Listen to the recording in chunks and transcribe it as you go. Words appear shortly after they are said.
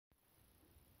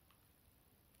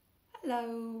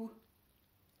Hello,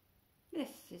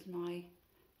 this is my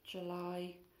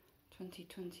July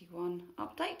 2021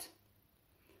 update.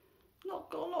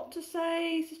 Not got a lot to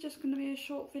say, this is just going to be a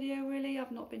short video really.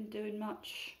 I've not been doing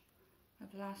much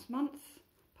over the last month,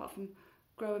 apart from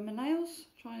growing my nails,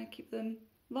 trying to keep them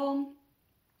long.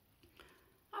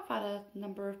 I've had a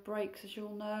number of breaks as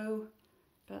you'll know,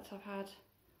 but I've had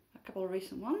a couple of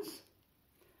recent ones.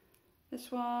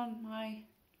 This one, my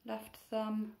left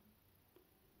thumb,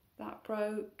 that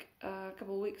broke a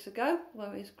couple of weeks ago,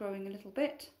 although it is growing a little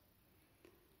bit.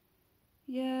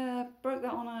 Yeah, broke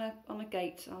that on a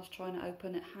gate I was trying to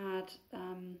open. It had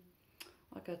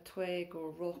like a twig or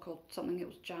a rock or something it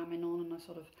was jamming on, and I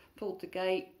sort of pulled the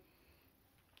gate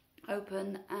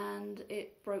open and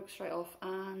it broke straight off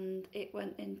and it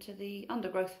went into the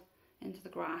undergrowth, into the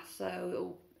grass,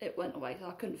 so it went away, so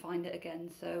I couldn't find it again.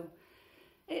 So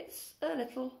it's a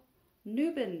little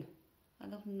nubbin, a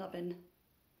little nubbin.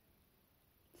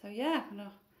 So yeah, I'm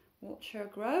gonna watch her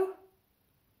grow,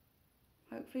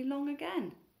 hopefully long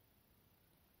again.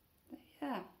 But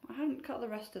yeah, I haven't cut the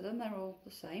rest of them, they're all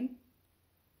the same.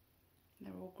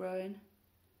 They're all growing,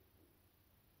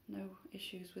 no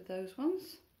issues with those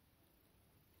ones.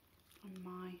 On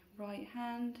my right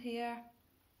hand here,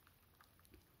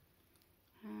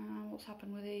 what's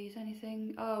happened with these,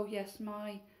 anything? Oh yes,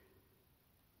 my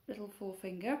little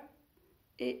forefinger,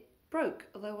 it broke,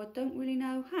 although I don't really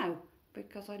know how,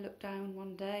 because I looked down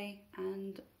one day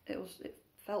and it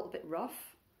felt a bit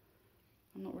rough.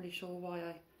 I'm not really sure why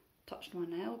I touched my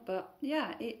nail, but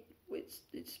yeah, it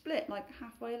split like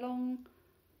halfway along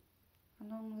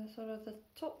the sort of the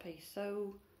top piece.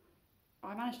 So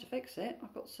I managed to fix it.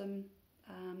 I've got some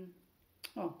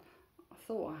well, I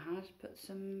thought I had put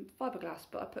some fiberglass,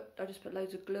 but I just put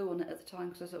loads of glue on it at the time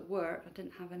because I was at work. I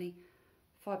didn't have any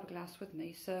fiberglass with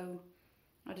me, so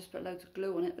I just put loads of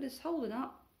glue on it, but it's holding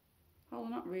up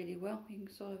really well. You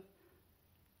can sort of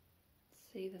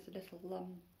see there's a little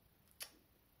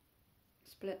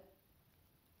split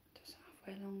just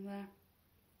halfway along there.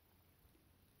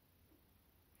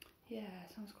 Yeah,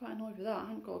 so I was quite annoyed with that. I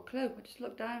haven't got a clue. I just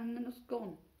looked down and then it's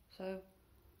gone. So,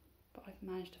 but I've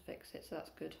managed to fix it, so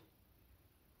that's good.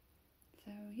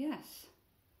 So yes,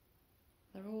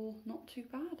 they're all not too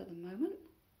bad at the moment.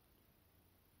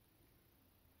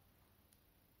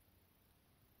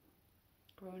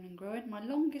 Growing and growing. My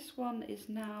longest one is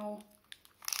now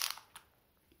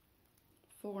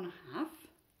 4.5.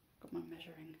 Got my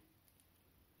measuring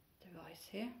device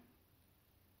here.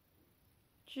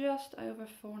 Just over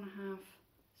 4.5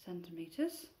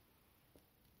 centimetres.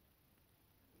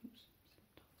 Oops,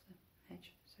 slipped off the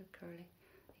edge, so curly.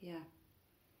 Yeah.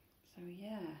 So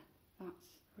yeah, that's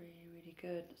really, really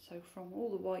good. So from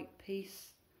all the white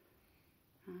piece,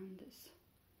 and it's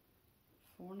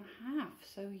 4.5,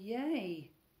 so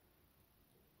yay,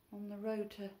 on the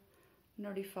road to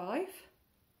nearly 5.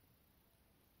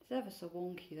 It's ever so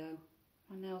wonky though,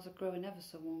 my nails are growing ever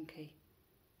so wonky.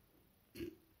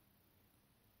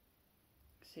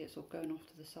 See, it's all going off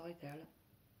to the side there, look.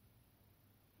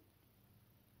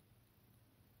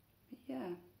 But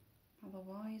yeah,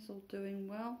 otherwise all doing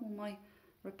well. All my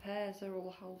repairs are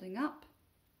all holding up.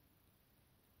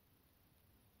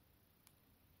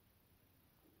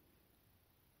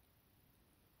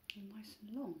 And nice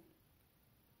and long.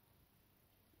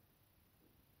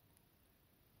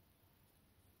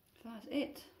 So that's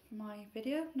it for my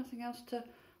video. Nothing else to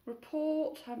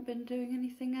report. Haven't been doing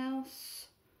anything else.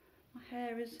 My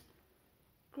hair is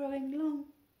growing long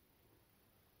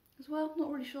as well.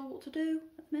 Not really sure what to do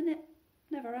at the minute.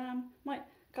 Never am. Might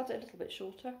cut it a little bit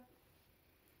shorter.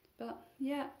 But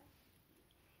yeah,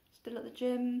 still at the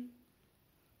gym,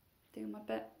 doing my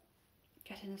bit.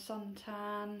 Getting a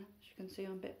suntan, as you can see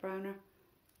I'm a bit browner.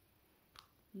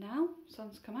 Now,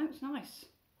 sun's come out, it's nice.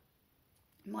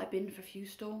 Might be in for a few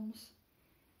storms.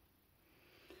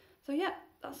 So yeah,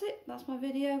 that's it. That's my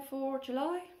video for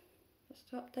July. Just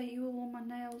to update you all on my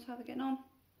nails, how they're getting on.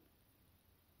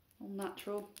 All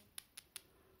natural.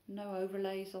 No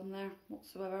overlays on there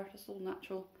whatsoever, just all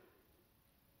natural.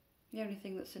 The only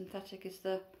thing that's synthetic is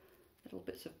the little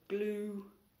bits of glue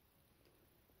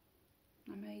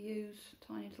I may use,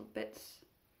 tiny little bits,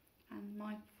 and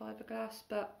my fiberglass,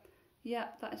 but yeah,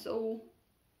 that is all.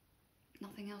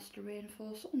 Nothing else to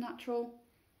reinforce, all natural.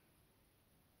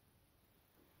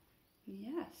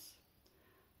 Yes.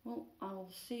 Well,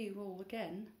 I'll see you all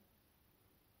again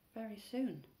very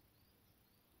soon.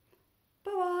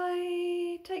 Bye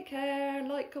bye, take care,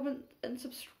 like, comment and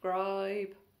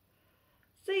subscribe.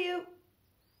 See you.